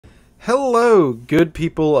Hello, good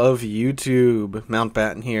people of YouTube.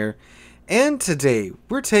 Mountbatten here, and today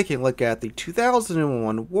we're taking a look at the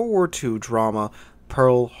 2001 World War II drama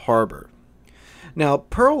Pearl Harbor. Now,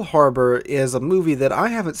 Pearl Harbor is a movie that I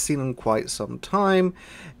haven't seen in quite some time,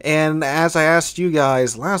 and as I asked you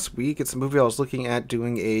guys last week, it's a movie I was looking at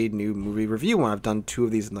doing a new movie review on. I've done two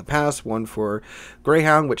of these in the past, one for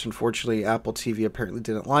Greyhound, which unfortunately Apple TV apparently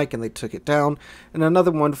didn't like and they took it down, and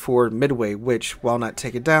another one for Midway, which, while not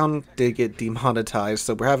taken down, did get demonetized,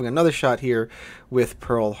 so we're having another shot here with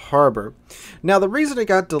Pearl Harbor. Now, the reason it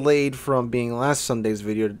got delayed from being last Sunday's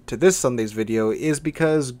video to this Sunday's video is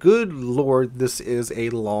because, good lord, this is a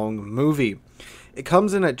long movie. It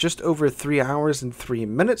comes in at just over 3 hours and 3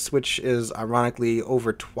 minutes, which is ironically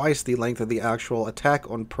over twice the length of the actual attack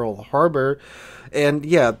on Pearl Harbor. And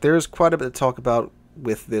yeah, there's quite a bit to talk about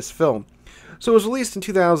with this film. So it was released in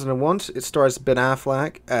 2001. It stars Ben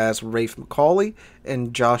Affleck as Rafe McCauley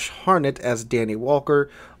and Josh Hartnett as Danny Walker,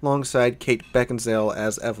 alongside Kate Beckinsale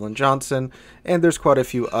as Evelyn Johnson, and there's quite a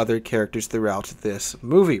few other characters throughout this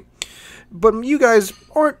movie. But you guys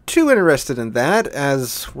aren't too interested in that,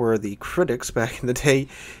 as were the critics back in the day.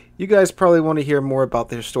 You guys probably want to hear more about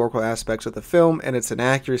the historical aspects of the film and its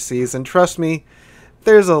inaccuracies, and trust me,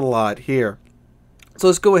 there's a lot here. So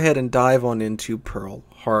let's go ahead and dive on into Pearl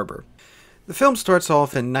Harbor. The film starts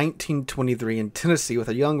off in 1923 in Tennessee with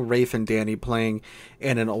a young Rafe and Danny playing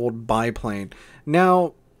in an old biplane.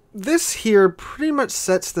 Now, this here pretty much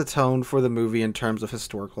sets the tone for the movie in terms of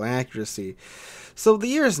historical accuracy. So the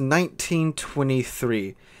year is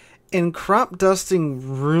 1923, and crop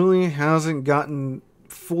dusting really hasn't gotten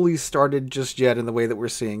fully started just yet in the way that we're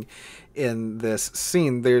seeing in this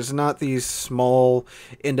scene. There's not these small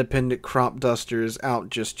independent crop dusters out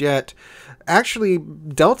just yet. Actually,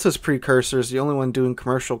 Delta's precursor is the only one doing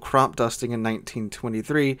commercial crop dusting in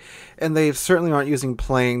 1923, and they certainly aren't using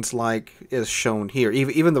planes like is shown here.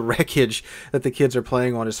 Even the wreckage that the kids are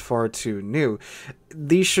playing on is far too new.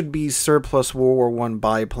 These should be surplus World War I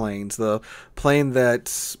biplanes. The plane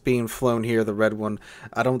that's being flown here, the red one,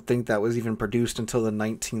 I don't think that was even produced until the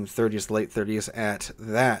 1930s, late 30s at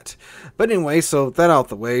that. But anyway, so that out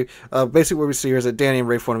the way, basically what we see here is that Danny and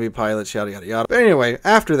Rafe want to be pilots, yada yada yada. But anyway,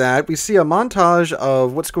 after that, we see a montage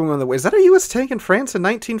of what's going on in the way. Is that a U.S. tank in France in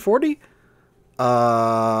 1940?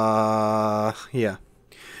 Yeah.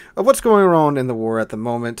 Of what's going on in the war at the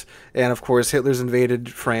moment, and of course Hitler's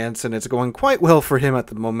invaded France and it's going quite well for him at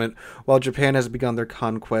the moment, while Japan has begun their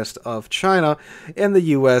conquest of China, and the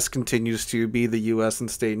US continues to be the US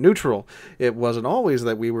and stay neutral. It wasn't always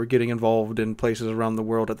that we were getting involved in places around the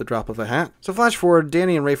world at the drop of a hat. So flash forward,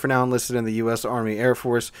 Danny and Rafe are now enlisted in the US Army Air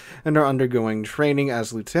Force and are undergoing training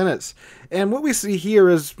as lieutenants. And what we see here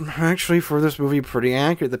is actually, for this movie, pretty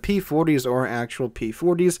accurate. The P-40s are actual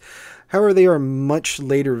P-40s. However, they are much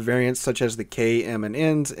later variants such as the K, M, and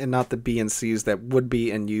Ns, and not the B and Cs that would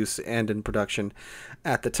be in use and in production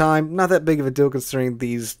at the time. Not that big of a deal considering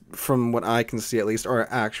these, from what I can see at least, are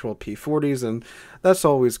actual P-40s, and that's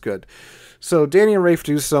always good. So Danny and Rafe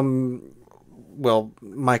do some, well,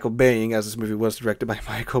 Michael Baying, as this movie was directed by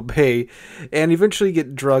Michael Bay, and eventually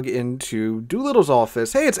get drug into Doolittle's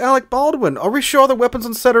office. Hey, it's Alec Baldwin. Are we sure all the weapons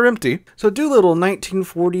on set are empty? So Doolittle,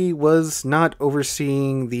 1940, was not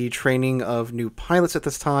overseeing the training of new pilots at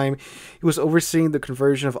this time. He was overseeing the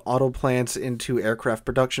conversion of auto plants into aircraft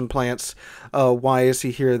production plants. Why is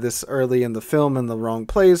he here this early in the film in the wrong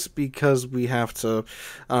place? Because we have to,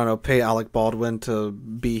 I don't know, pay Alec Baldwin to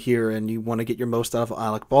be here, and you want to get your most out of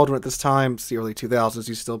Alec Baldwin at this time. It's the early 2000s.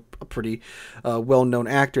 He's still a pretty well-known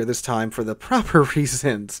actor this time for the proper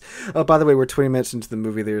reasons. By the way, we're 20 minutes into the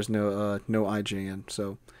movie. There's no IJN,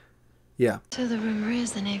 so yeah. So the rumor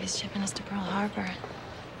is the Navy's shipping us to Pearl Harbor.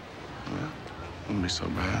 Well, wouldn't be so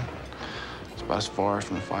bad. It's about as far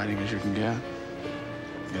from the fighting as you can get.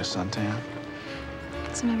 Yes, suntan.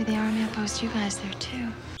 So maybe the Army will post you guys there too.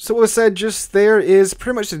 So what was said just there is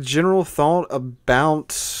pretty much the general thought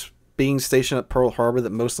about being stationed at Pearl Harbor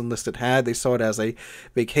that most enlisted had. They saw it as a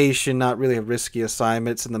vacation, not really a risky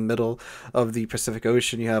assignment. It's in the middle of the Pacific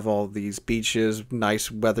Ocean. You have all these beaches, nice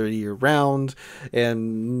weather year-round,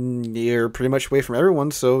 and you're pretty much away from everyone,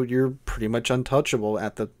 so you're pretty much untouchable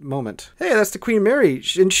at the moment. Hey, that's the Queen Mary,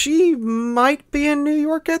 and she might be in New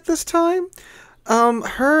York at this time.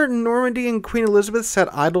 Her, Normandy, and Queen Elizabeth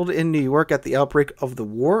sat idled in New York at the outbreak of the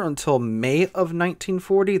war until May of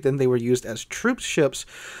 1940. Then they were used as troop ships.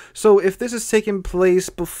 So if this is taking place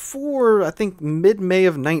before, I think, mid-May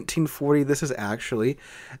of 1940, this is actually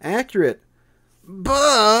accurate.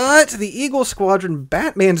 But the Eagle Squadron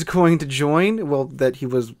Batman's going to join, well, that he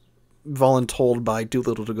was voluntold by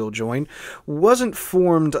Doolittle to go join, wasn't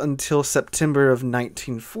formed until September of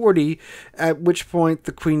 1940, at which point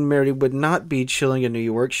the Queen Mary would not be chilling in New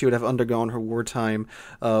York. She would have undergone her wartime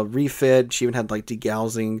refit. She even had like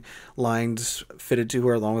degaussing lines fitted to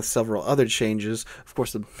her, along with several other changes. Of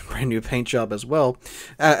course, the brand new paint job as well,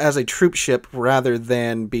 as a troop ship rather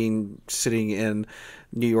than being sitting in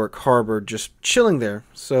New York Harbor, just chilling there.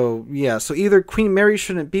 So yeah, so either Queen Mary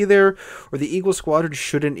shouldn't be there, or the Eagle Squadron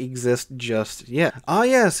shouldn't exist just yet. Ah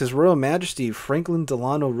yes, His Royal Majesty Franklin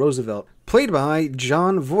Delano Roosevelt, played by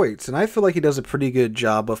Jon Voight, and I feel like he does a pretty good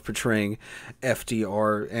job of portraying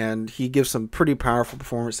FDR, and he gives some pretty powerful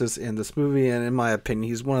performances in this movie, and in my opinion,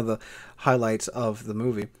 he's one of the highlights of the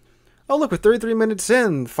movie. Oh look, we're 33 minutes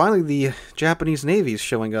in, finally the Japanese Navy is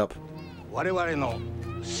showing up. 我々の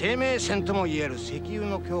生命線ともいえる石油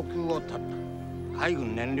の供給を断った海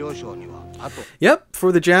軍燃料省には Yep,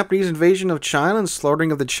 for the Japanese invasion of China and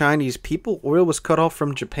slaughtering of the Chinese people, oil was cut off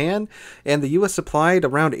from Japan, and the U.S. supplied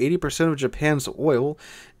around 80% of Japan's oil.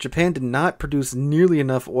 Japan did not produce nearly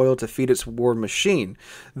enough oil to feed its war machine.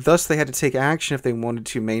 Thus, they had to take action if they wanted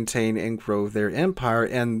to maintain and grow their empire,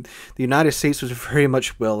 and the United States was very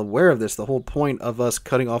much well aware of this. The whole point of us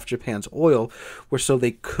cutting off Japan's oil was so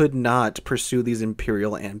they could not pursue these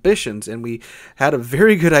imperial ambitions, and we had a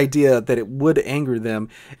very good idea that it would anger them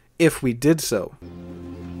if we did so.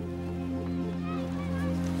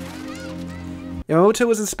 Yamamoto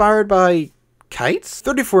was inspired by kites?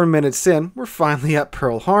 34 minutes in, we're finally at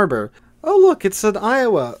Pearl Harbor. Oh look, it's an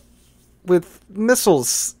Iowa with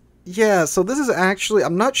missiles. Yeah, so this is actually,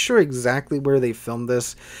 I'm not sure exactly where they filmed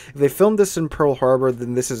this. If they filmed this in Pearl Harbor,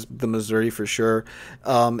 then this is the Missouri for sure.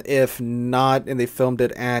 If not, and they filmed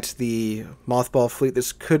it at the Mothball Fleet,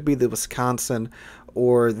 this could be the Wisconsin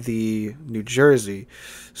or the New Jersey.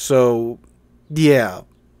 So, yeah.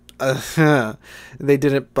 They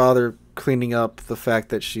didn't bother cleaning up the fact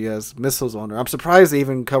that she has missiles on her. I'm surprised they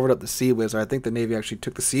even covered up the Sea Whiz. I think the Navy actually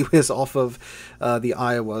took the Sea Whiz off of the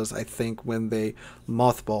Iowas, I think, when they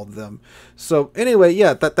mothballed them. So anyway,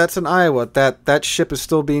 yeah, that's in Iowa. That ship is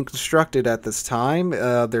still being constructed at this time.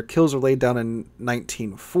 Their kills are laid down in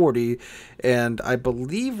 1940, and I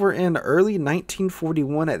believe we're in early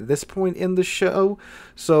 1941 at this point in the show.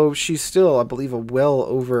 So she's still, I believe, well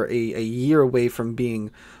over a year away from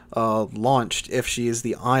being launched, if she is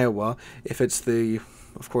the Iowa. If it's the,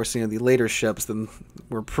 of course, the later ships, then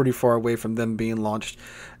we're pretty far away from them being launched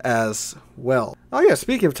as well. Oh yeah,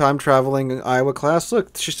 speaking of time traveling Iowa class,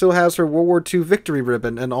 look, she still has her World War II victory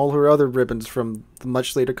ribbon and all her other ribbons from the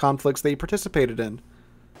much later conflicts they participated in.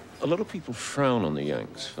 A lot of people frown on the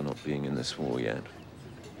Yanks for not being in this war yet.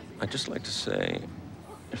 I'd just like to say,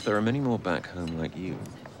 if there are many more back home like you,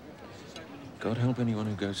 God help anyone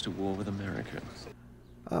who goes to war with America.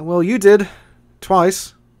 Well, you did.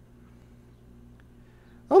 Twice.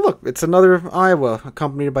 Oh look, it's another Iowa,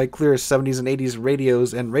 accompanied by clear 70s and 80s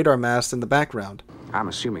radios and radar masts in the background. I'm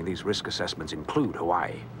assuming these risk assessments include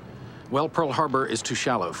Hawaii. Well, Pearl Harbor is too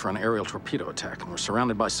shallow for an aerial torpedo attack, and we're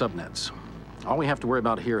surrounded by subnets. All we have to worry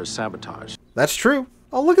about here is sabotage. That's true.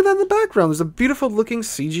 Oh, look at that in the background. There's a beautiful looking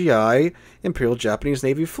CGI Imperial Japanese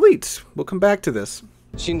Navy fleet. We'll come back to this.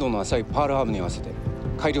 震度の浅いパールハーブに合わせて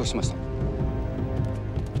改良しました。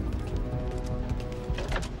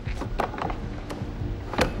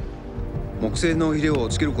木製の肥料を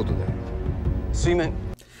つけることで水面。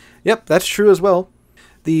 Yep, that's true as well.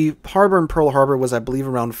 The harbor in Pearl Harbor was, I believe,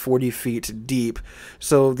 around 40 feet deep.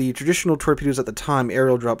 So the traditional torpedoes at the time,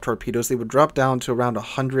 aerial drop torpedoes, they would drop down to around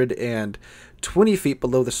 120 feet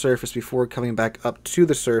below the surface before coming back up to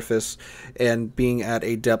the surface and being at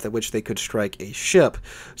a depth at which they could strike a ship.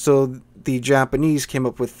 So the Japanese came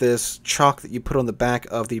up with this chalk that you put on the back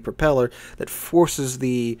of the propeller that forces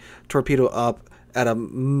the torpedo up at a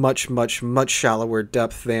much, much, much shallower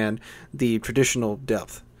depth than the traditional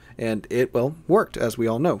depth. And it, well, worked, as we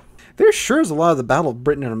all know. There sure is a lot of the Battle of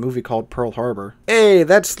Britain in a movie called Pearl Harbor. Hey,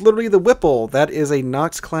 that's literally the Whipple. That is a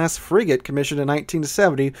Knox-class frigate commissioned in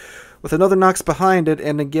 1970, with another Knox behind it,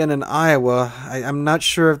 and again in Iowa. I'm not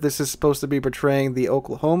sure if this is supposed to be portraying the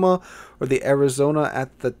Oklahoma or the Arizona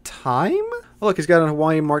at the time. Oh, look, he's got a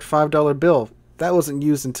Hawaii marked $5 bill. That wasn't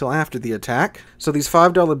used until after the attack. So these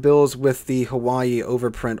 $5 bills with the Hawaii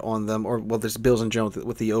overprint on them, or, well, there's bills in general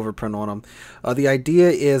with the overprint on them. The idea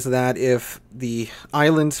is that if the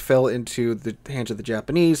islands fell into the hands of the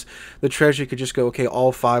Japanese, the Treasury could just go, okay,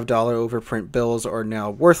 all $5 overprint bills are now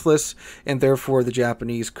worthless, and therefore the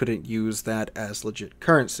Japanese couldn't use that as legit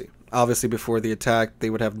currency. Obviously, before the attack, they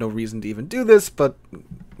would have no reason to even do this, but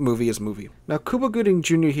movie is movie. Now, Cuba Gooding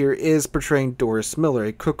Jr. here is portraying Doris Miller,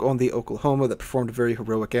 a cook on the Oklahoma that performed a very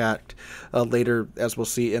heroic act later, as we'll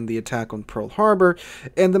see in the attack on Pearl Harbor.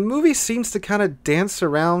 And the movie seems to kind of dance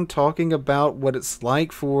around talking about what it's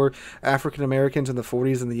like for African Americans in the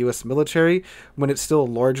 40s in the U.S. military when it's still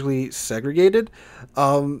largely segregated.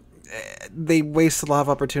 They waste a lot of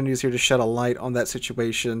opportunities here to shed a light on that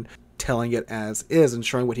situation, telling it as is and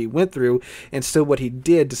showing what he went through and still what he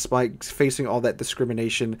did despite facing all that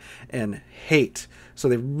discrimination and hate. So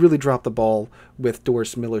they really dropped the ball with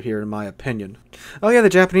Doris Miller here, in my opinion. Oh yeah, the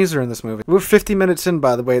Japanese are in this movie. We're 50 minutes in,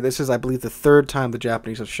 by the way. This is, I believe, the third time the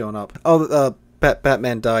Japanese have shown up. Oh,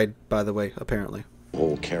 Batman died, by the way, apparently.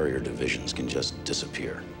 Whole carrier divisions can just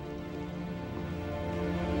disappear.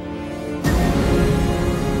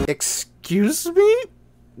 Excuse me?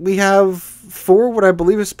 We have 4 what I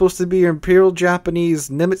believe is supposed to be Imperial Japanese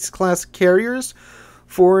Nimitz-class carriers,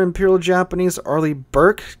 4 Imperial Japanese Arleigh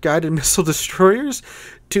Burke guided missile destroyers,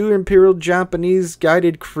 2 Imperial Japanese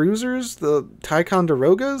guided cruisers, the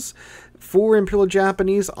Ticonderogas, 4 Imperial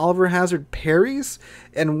Japanese Oliver Hazard Perrys,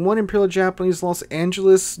 and 1 Imperial Japanese Los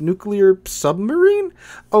Angeles nuclear submarine?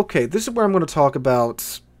 Okay, this is where I'm going to talk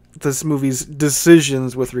about this movie's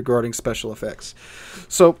decisions with regarding special effects.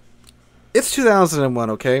 So, it's 2001,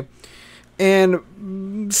 okay?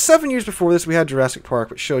 And 7 years before this, we had Jurassic Park,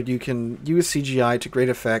 which showed you can use CGI to great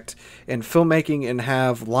effect in filmmaking and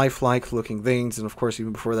have lifelike looking things. And of course,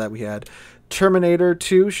 even before that, we had Terminator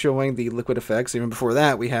 2 showing the liquid effects. Even before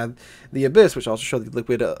that, we had The Abyss, which also showed the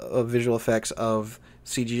liquid visual effects of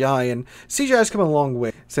CGI. And CGI has come a long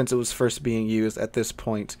way since it was first being used at this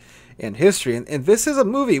point in history. And this is a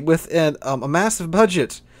movie with a massive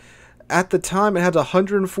budget. At the time, it had a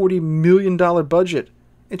 $140 million budget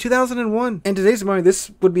in 2001. In today's money,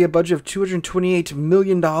 this would be a budget of $228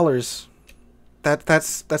 million.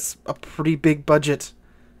 That's a pretty big budget.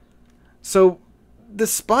 So,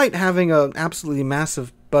 despite having an absolutely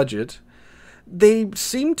massive budget, they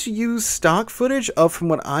seem to use stock footage of, from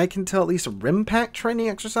what I can tell, at least RIMPAC training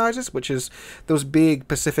exercises, which is those big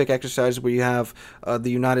Pacific exercises where you have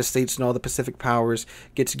the United States and all the Pacific powers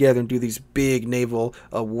get together and do these big naval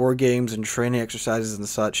war games and training exercises and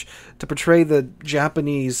such to portray the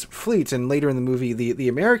Japanese fleet and later in the movie the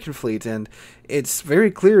American fleet. And it's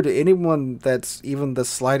very clear to anyone that's even the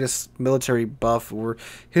slightest military buff or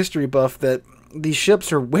history buff that these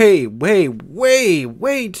ships are way, way, way,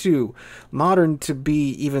 way too modern to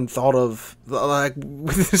be even thought of. Like,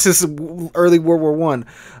 this is early World War One.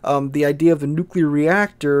 The idea of the nuclear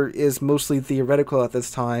reactor is mostly theoretical at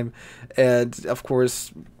this time, and of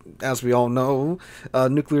course, as we all know,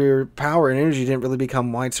 nuclear power and energy didn't really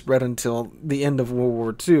become widespread until the end of World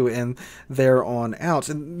War II and there on out.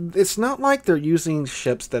 And it's not like they're using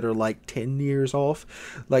ships that are like 10 years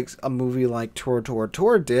off, like a movie like Tor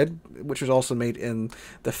did, which was also made in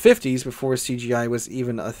the 50s before CGI was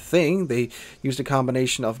even a thing. They used a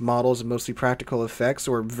combination of models and mostly practical effects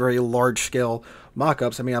or very large-scale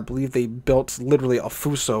mock-ups. I mean, I believe they built literally a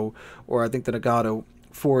Fuso, or I think the Nagato,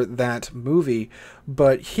 for that movie.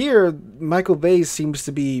 But here, Michael Bay seems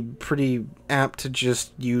to be pretty apt to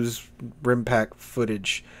just use RIMPAC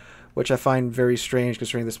footage, which I find very strange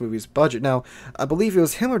considering this movie's budget. Now, I believe it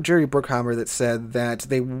was him or Jerry Bruckheimer that said that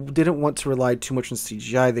they didn't want to rely too much on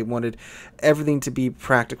CGI. They wanted everything to be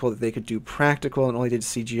practical, that they could do practical, and only did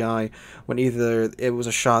CGI when either it was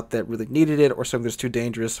a shot that really needed it or something that's too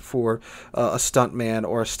dangerous for a stuntman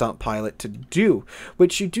or a stunt pilot to do,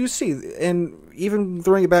 which you do see. And even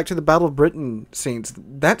throwing it back to the Battle of Britain scenes,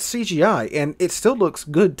 that's CGI, and it still looks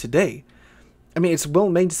good today. I mean, it's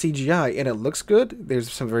well-made CGI, and it looks good. There's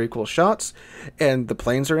some very cool shots, and the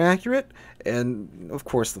planes are accurate, and, of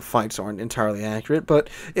course, the fights aren't entirely accurate, but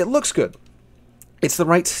it looks good. It's the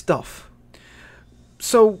right stuff.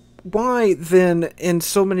 So, why, then, in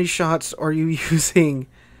so many shots are you using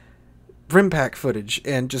RIMPAC footage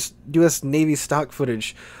and just U.S. Navy stock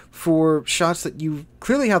footage for shots that you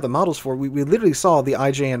clearly have the models for? We literally saw the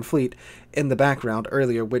IJN fleet in the background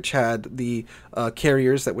earlier, which had the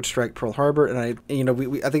carriers that would strike Pearl Harbor, and I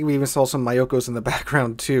think we even saw some Myokos in the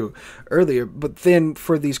background too earlier. But then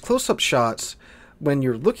for these close-up shots, when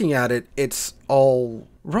you're looking at it, it's all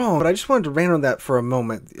wrong. But I just wanted to rant on that for a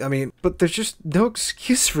moment. I mean, but there's just no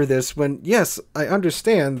excuse for this when, yes, I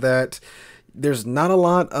understand that there's not a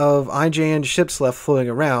lot of IJN ships left floating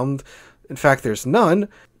around. In fact, there's none.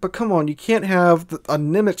 But come on, you can't have a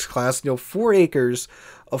Nimitz class, 4 acres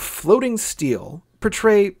of floating steel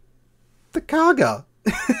portray the Kaga.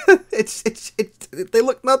 They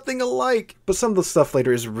look nothing alike. But some of the stuff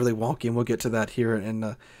later is really wonky, and we'll get to that here in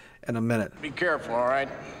a minute. Be careful, all right?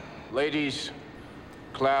 Ladies,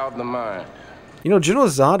 cloud the mind. You know, General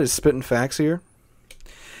Zod is spitting facts here.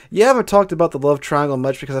 You haven't talked about the love triangle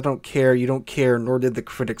much because I don't care, you don't care, nor did the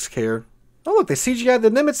critics care. Oh look, they CGI'd the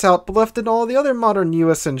Nimitz out, but left in all the other modern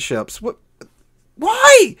USN ships. What?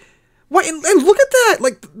 Why? Why? And look at that!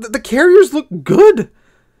 Like, the carriers look good.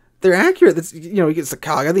 They're accurate. That's, you know, it's the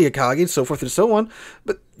Kaga, the Akagi, and so forth and so on.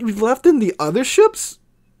 But we've left in the other ships,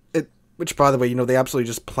 which, by the way, you know, they absolutely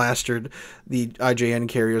just plastered the IJN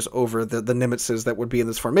carriers over the Nimitzes that would be in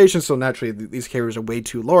this formation, so naturally these carriers are way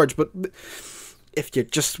too large. But if you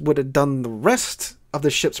just would have done the rest of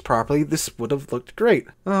the ships properly, this would have looked great.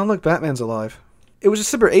 Oh, look, Batman's alive. It was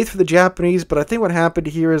December 8th for the Japanese, but I think what happened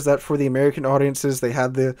here is that for the American audiences, they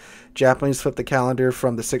had the Japanese flip the calendar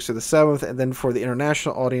from the 6th to the 7th, and then for the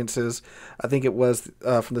international audiences, I think it was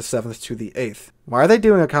from the 7th to the 8th. Why are they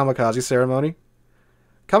doing a kamikaze ceremony?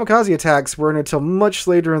 Kamikaze attacks weren't until much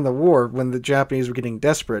later in the war when the Japanese were getting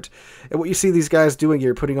desperate. And what you see these guys doing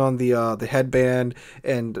here, putting on the headband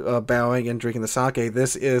and bowing and drinking the sake,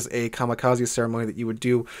 this is a kamikaze ceremony that you would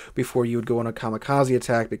do before you would go on a kamikaze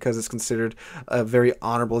attack because it's considered a very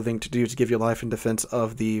honorable thing to do to give your life in defense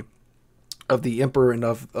of the emperor and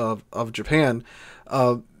of Japan.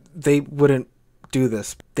 They wouldn't do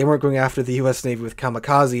this. They weren't going after the U.S. Navy with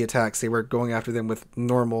kamikaze attacks. They were going after them with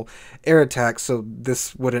normal air attacks, so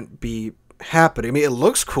this wouldn't be happening. I mean, it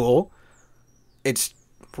looks cool. It's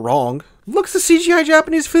wrong. Looks the CGI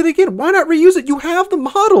Japanese fleet again. Why not reuse it? You have the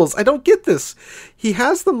models. I don't get this. He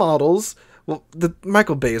has the models. Well, the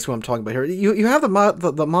Michael Bay is who I'm talking about here. You have the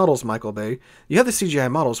models, Michael Bay. You have the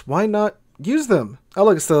CGI models. Why not use them? Oh,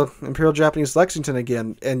 look, it's the Imperial Japanese Lexington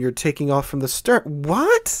again, and you're taking off from the stern.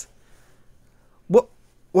 What?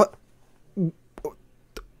 What?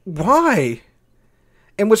 Why?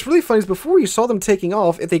 And what's really funny is before you saw them taking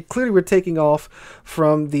off, they clearly were taking off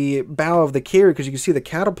from the bow of the carrier because you can see the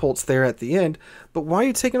catapults there at the end. But why are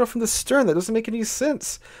you taking off from the stern? That doesn't make any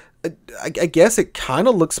sense. I guess it kind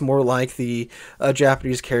of looks more like the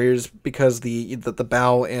Japanese carriers because the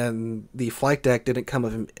bow and the flight deck didn't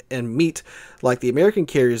come and meet like the American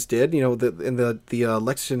carriers did. You know, the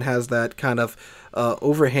Lexington has that kind of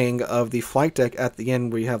overhang of the flight deck at the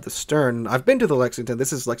end where you have the stern. I've been to the Lexington.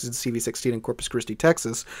 This is Lexington CV-16 in Corpus Christi,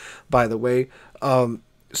 Texas, by the way.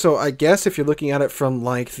 So I guess if you're looking at it from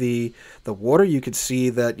like the water, you could see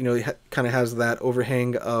that, you know, it kind of has that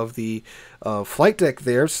overhang of the flight deck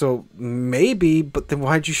there. So maybe, but then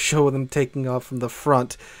why'd you show them taking off from the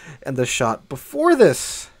front and the shot before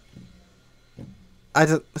this? I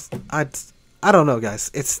don't know, guys.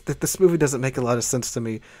 It's that this movie doesn't make a lot of sense to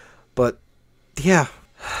me, but yeah,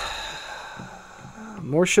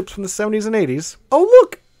 more ships from the 70s and 80s. Oh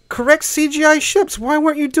look. Correct CGI ships. Why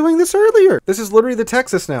weren't you doing this earlier? This is literally the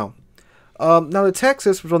Texas now. Now the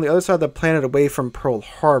Texas was on the other side of the planet away from Pearl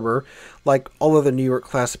Harbor. Like all of the New York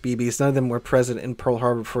class BBs, none of them were present in Pearl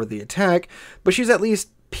Harbor for the attack. But she's at least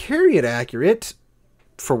period accurate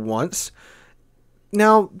for once.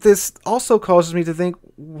 Now this also causes me to think,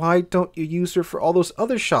 why don't you use her for all those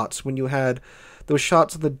other shots when you had those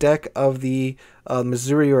shots of the deck of the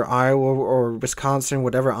Missouri or Iowa or Wisconsin,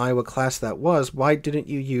 whatever Iowa class that was? Why didn't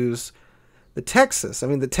you use the Texas? I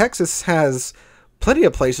mean, the Texas has plenty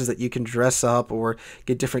of places that you can dress up or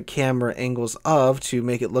get different camera angles of to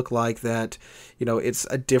make it look like that, you know, it's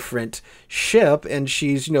a different ship, and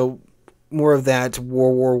she's, you know, more of that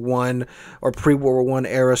World War I or pre-World War I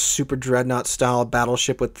era super dreadnought style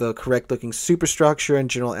battleship with the correct looking superstructure and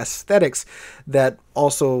general aesthetics that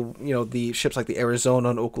also, you know, the ships like the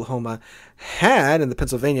Arizona and Oklahoma had and the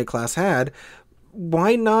Pennsylvania class had.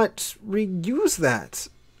 Why not reuse that?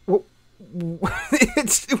 Well,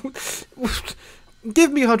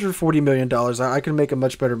 give me $140 million. I can make a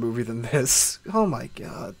much better movie than this. Oh my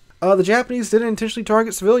god. The Japanese didn't intentionally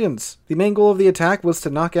target civilians. The main goal of the attack was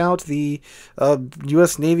to knock out the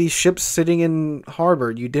U.S. Navy ships sitting in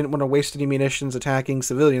harbor. You didn't want to waste any munitions attacking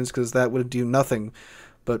civilians because that would do nothing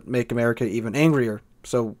but make America even angrier.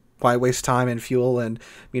 So why waste time and fuel and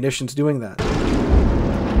munitions doing that?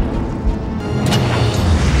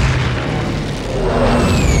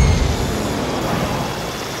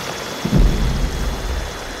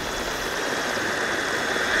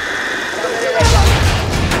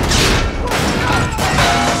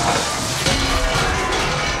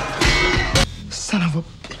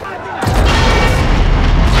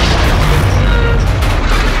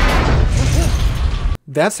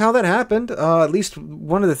 That's how that happened. At least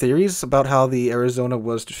one of the theories about how the Arizona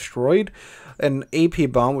was destroyed. An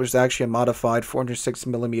AP bomb, which is actually a modified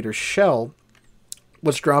 406mm shell,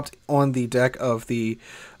 was dropped on the deck of the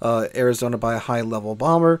Arizona by a high-level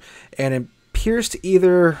bomber, and it pierced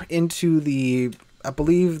either into the I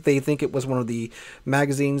believe they think it was one of the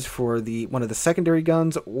magazines for one of the secondary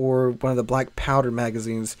guns, or one of the black powder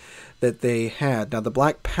magazines that they had. Now, the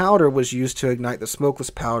black powder was used to ignite the smokeless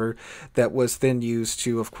powder that was then used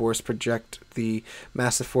to, of course, project the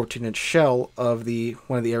massive 14-inch shell of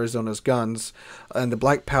one of the Arizona's guns. And the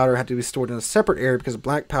black powder had to be stored in a separate area because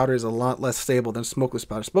black powder is a lot less stable than smokeless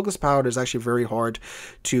powder. Smokeless powder is actually very hard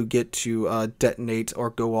to get to detonate or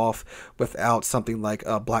go off without something like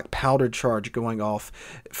a black powder charge going off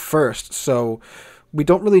first. So we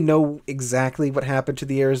don't really know exactly what happened to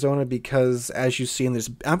the Arizona because, as you see in this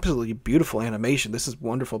absolutely beautiful animation, this is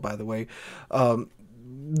wonderful, by the way,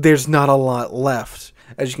 there's not a lot left.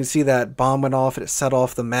 As you can see, that bomb went off and it set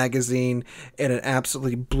off the magazine, and it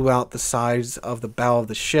absolutely blew out the sides of the bow of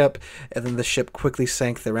the ship, and then the ship quickly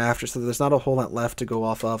sank thereafter. So there's not a whole lot left to go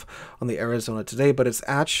off of on the Arizona today, but it's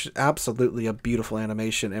absolutely a beautiful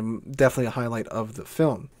animation and definitely a highlight of the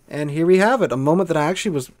film. And here we have it, a moment that I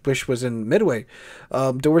actually wish was in Midway.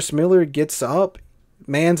 Doris Miller gets up,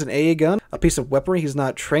 mans an AA gun, a piece of weaponry he's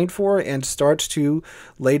not trained for, and starts to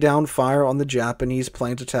lay down fire on the Japanese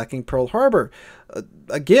planes attacking Pearl Harbor.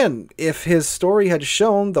 Again, if his story had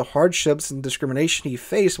shown the hardships and discrimination he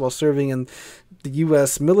faced while serving in the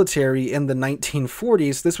U.S. military in the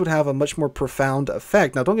 1940s, this would have a much more profound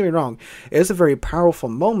effect. Now, don't get me wrong, it is a very powerful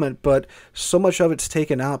moment, but so much of it's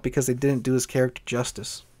taken out because they didn't do his character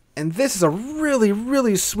justice. And this is a really,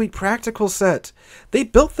 really sweet practical set. They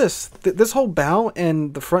built this whole bow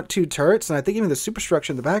and the front two turrets, and I think even the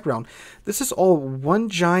superstructure in the background. This is all one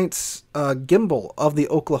giant gimbal of the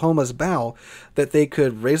Oklahoma's bow that they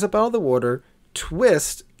could raise up out of the water,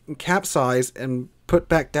 twist, and capsize, and put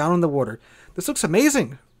back down in the water. This looks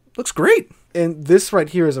amazing. Looks great. And this right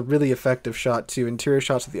here is a really effective shot too. Interior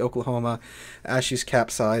shots of the Oklahoma as she's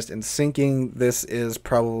capsized and sinking. This is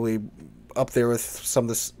probably up there with some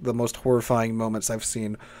of the most horrifying moments I've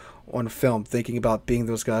seen on film, thinking about being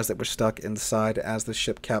those guys that were stuck inside as the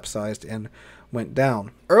ship capsized and went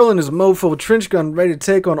down. Earl in his mofo trench gun ready to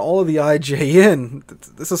take on all of the IJN.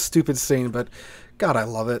 This is a stupid scene, but God, I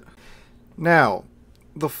love it. Now,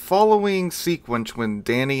 the following sequence when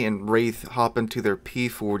Danny and Wraith hop into their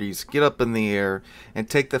P-40s, get up in the air, and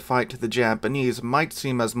take the fight to the Japanese might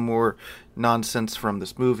seem as more nonsense from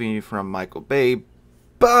this movie from Michael Bay,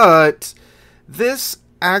 but this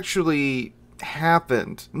actually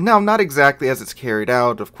happened. Now, not exactly as it's carried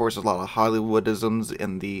out. Of course, there's a lot of Hollywoodisms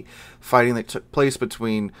in the fighting that took place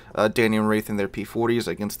between Danny and Wraith and their P-40s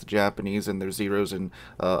against the Japanese and their Zeros and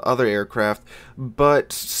other aircraft.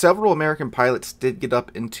 But several American pilots did get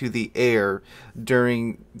up into the air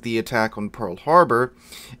during the attack on Pearl Harbor.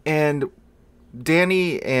 And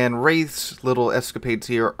Danny and Wraith's little escapades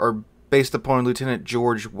here are based upon Lieutenant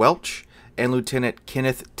George Welch and Lieutenant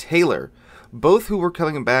Kenneth Taylor, both who were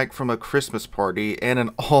coming back from a Christmas party and an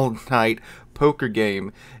all-night poker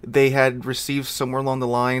game. They had received somewhere along the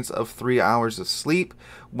lines of 3 hours of sleep.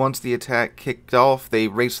 Once the attack kicked off, they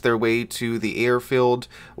raced their way to the airfield,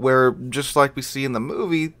 where, just like we see in the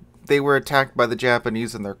movie, they were attacked by the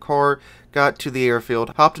Japanese in their car, got to the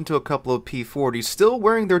airfield, hopped into a couple of P-40s, still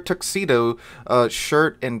wearing their tuxedo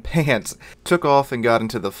shirt and pants, took off and got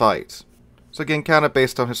into the fight. So again, kind of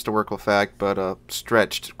based on historical fact, but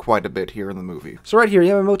stretched quite a bit here in the movie. So right here,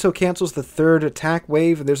 Yamamoto cancels the third attack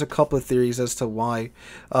wave, and there's a couple of theories as to why.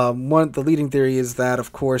 The leading theory is that,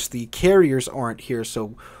 of course, the carriers aren't here,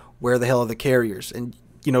 so where the hell are the carriers? And,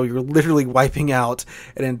 you know, you're literally wiping out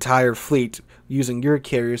an entire fleet using your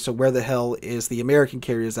carriers, so where the hell is the American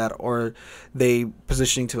carriers at? Are they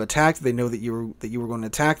positioning to attack? They know that you were going to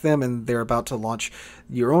attack them, and they're about to launch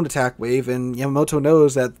your own attack wave, and Yamamoto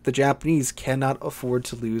knows that the Japanese cannot afford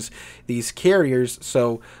to lose these carriers,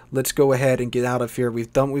 so let's go ahead and get out of here.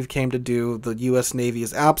 We've done what we came to do. The U.S. Navy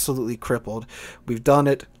is absolutely crippled. We've done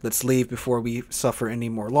it. Let's leave before we suffer any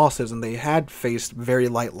more losses, and they had faced very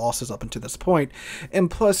light losses up until this point. And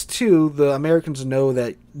plus, too, the Americans know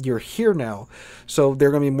that you're here now, so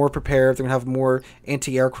they're going to be more prepared. They're going to have more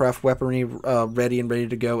anti-aircraft weaponry ready and ready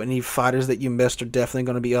to go. Any fighters that you missed are definitely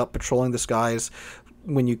going to be up patrolling the skies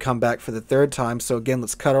when you come back for the third time. So again,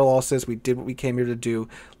 let's cut our losses. We did what we came here to do.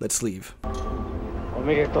 Let's leave. お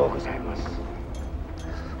めでとうございます。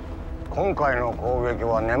今回の攻撃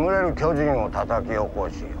は眠れる巨人を叩き起こ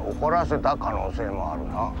し、怒らせた可能性もある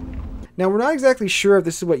な。 Now, we're not exactly sure if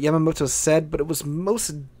this is what Yamamoto said, but it was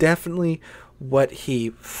most definitely what he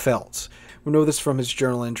felt. We know this from his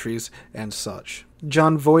journal entries and such.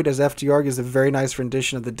 John Voight as FDR gives a very nice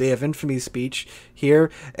rendition of the Day of Infamy speech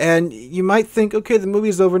here, and you might think, okay, the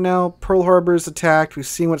movie's over now, Pearl Harbor is attacked, we've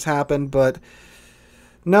seen what's happened, but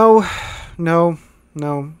no.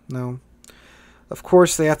 Of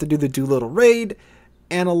course, they have to do the Doolittle raid,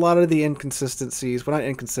 And a lot of the inconsistencies, well, not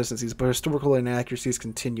inconsistencies, but historical inaccuracies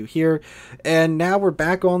continue here. And now we're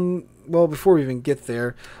back on, well, before we even get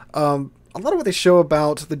there, a lot of what they show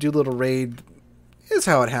about the Doolittle raid is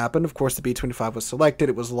how it happened. Of course, the B-25 was selected.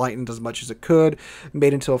 It was lightened as much as it could,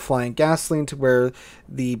 made into a flying gasoline to where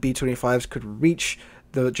the B-25s could reach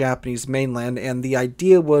the Japanese mainland, and the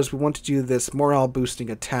idea was we want to do this morale-boosting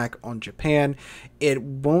attack on Japan. It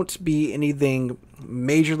won't be anything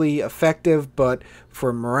majorly effective, but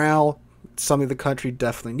for morale, something the country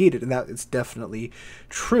definitely needed, and that is definitely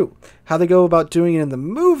true. How they go about doing it in the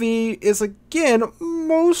movie is, again,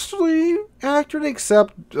 mostly accurate,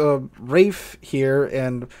 except Rafe here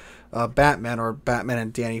and Batman, or Batman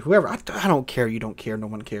and Danny, whoever. I don't care, you don't care, no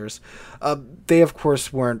one cares. They, of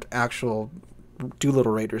course, weren't actual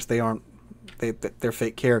Doolittle Raiders. They aren't. They're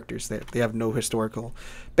fake characters. They have no historical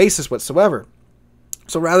basis whatsoever.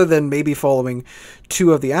 So rather than maybe following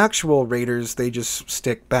two of the actual Raiders, they just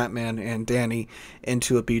stick Batman and Danny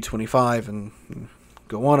into a B-25 and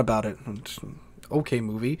go on about it. Okay,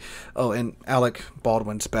 movie. Oh, and Alec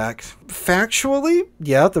Baldwin's back. Factually,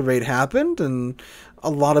 yeah, the raid happened, and a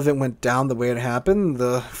lot of it went down the way it happened.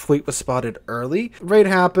 The fleet was spotted early. Raid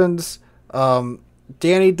happens.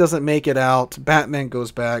 Danny doesn't make it out. Batman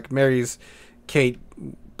goes back, marries Kate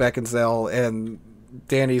Beckinsale, and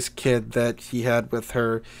Danny's kid that he had with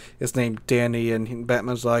her is named Danny, and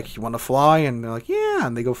Batman's like, "You want to fly?" And they're like, "Yeah,"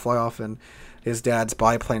 and they go fly off in his dad's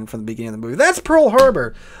biplane from the beginning of the movie. That's Pearl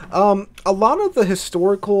Harbor. A lot of the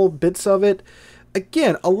historical bits of it,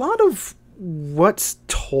 again, a lot of what's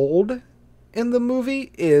told in the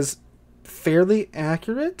movie is fairly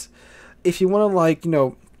accurate. If you want to, like,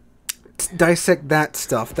 dissect that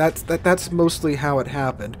stuff, that's mostly how it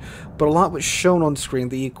happened, but a lot was shown on screen.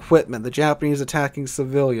 The equipment, the Japanese attacking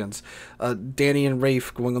civilians, Danny and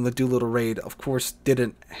Rafe going on the Doolittle raid, of course,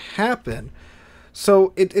 didn't happen.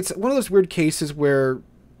 So it's one of those weird cases where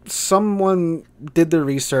someone did their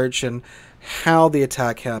research and how the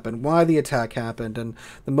attack happened, why the attack happened, and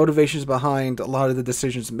the motivations behind a lot of the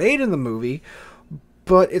decisions made in the movie,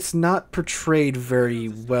 but it's not portrayed very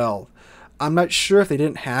well. I'm not sure if they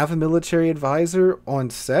didn't have a military advisor on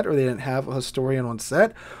set, or they didn't have a historian on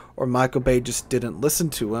set, or Michael Bay just didn't listen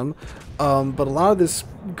to him. But a lot of this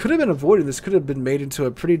could have been avoided. This could have been made into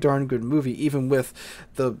a pretty darn good movie, even with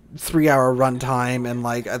the 3-hour runtime and,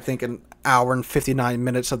 like, I think an hour and 59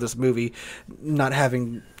 minutes of this movie not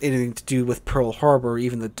having anything to do with Pearl Harbor or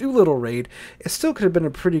even the Doolittle raid. It still could have been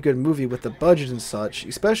a pretty good movie with the budget and such,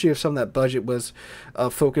 especially if some of that budget was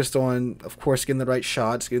focused on, of course, getting the right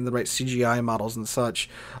shots, getting the right CGI models and such.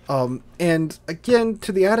 And again,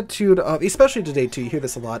 to the attitude of, especially today too, you hear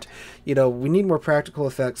this a lot, we need more practical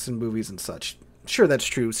effects in movies and such. Sure, that's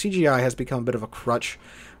true. CGI has become a bit of a crutch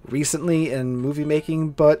recently in movie making,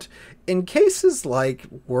 but in cases like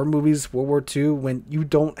war movies, World War II, when you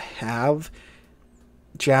don't have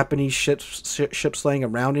Japanese ships laying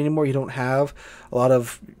around anymore, you don't have a lot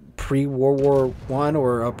of pre-World War I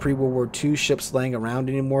or pre-World War II ships laying around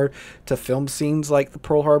anymore to film scenes like the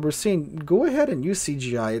Pearl Harbor scene, go ahead and use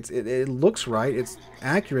CGI. It looks right, it's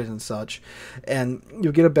accurate and such, and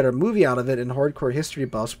you'll get a better movie out of it, and hardcore history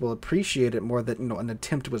buffs will appreciate it more that an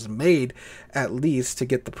attempt was made at least to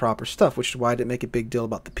get the proper stuff, which is why I didn't make a big deal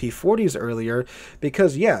about the P-40s earlier,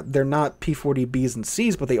 because yeah, they're not P-40Bs and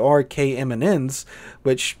Cs, but they are KM&Ns,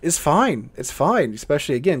 which is fine. It's fine,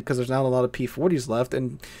 especially again because there's not a lot of P-40s left,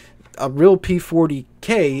 and a real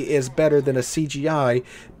P-40K is better than a CGI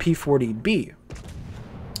P-40B,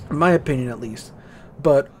 in my opinion at least.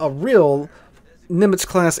 But a real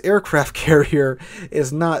Nimitz-class aircraft carrier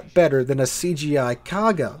is not better than a CGI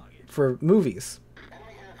Kaga for movies.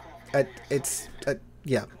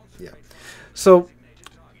 Yeah. So,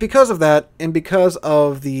 because of that, and because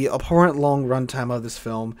of the abhorrent long runtime of this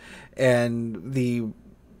film, and the,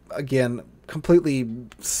 again, completely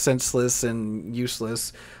senseless and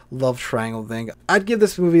useless love triangle thing, I'd give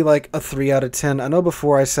this movie like a 3 out of 10. I know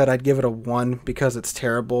before I said I'd give it a 1 because it's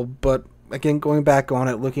terrible, but again, going back on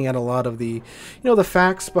it, looking at a lot of the, the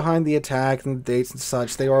facts behind the attack and the dates and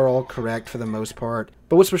such, they are all correct for the most part.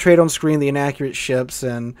 But what's portrayed on screen, the inaccurate ships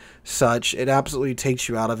and such, it absolutely takes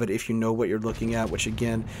you out of it if you know what you're looking at, which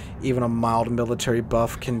again, even a mild military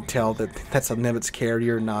buff can tell that that's a Nimitz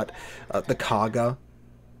carrier, not the Kaga.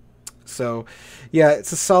 So, yeah,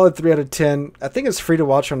 it's a solid 3 out of 10. I think it's free to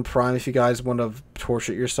watch on Prime if you guys want to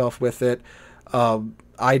torture yourself with it.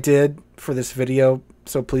 I did for this video,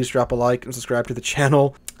 so please drop a like and subscribe to the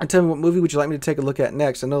channel. And tell me, what movie would you like me to take a look at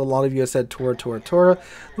next? I know a lot of you have said Tora.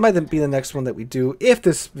 It might be the next one that we do, if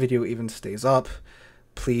this video even stays up.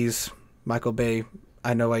 Please, Michael Bay,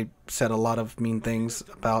 I know I said a lot of mean things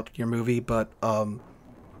about your movie, but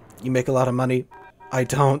You make a lot of money. I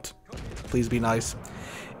don't. Please be nice.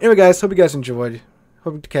 Anyway, guys, hope you guys enjoyed.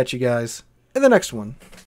 Hope to catch you guys in the next one.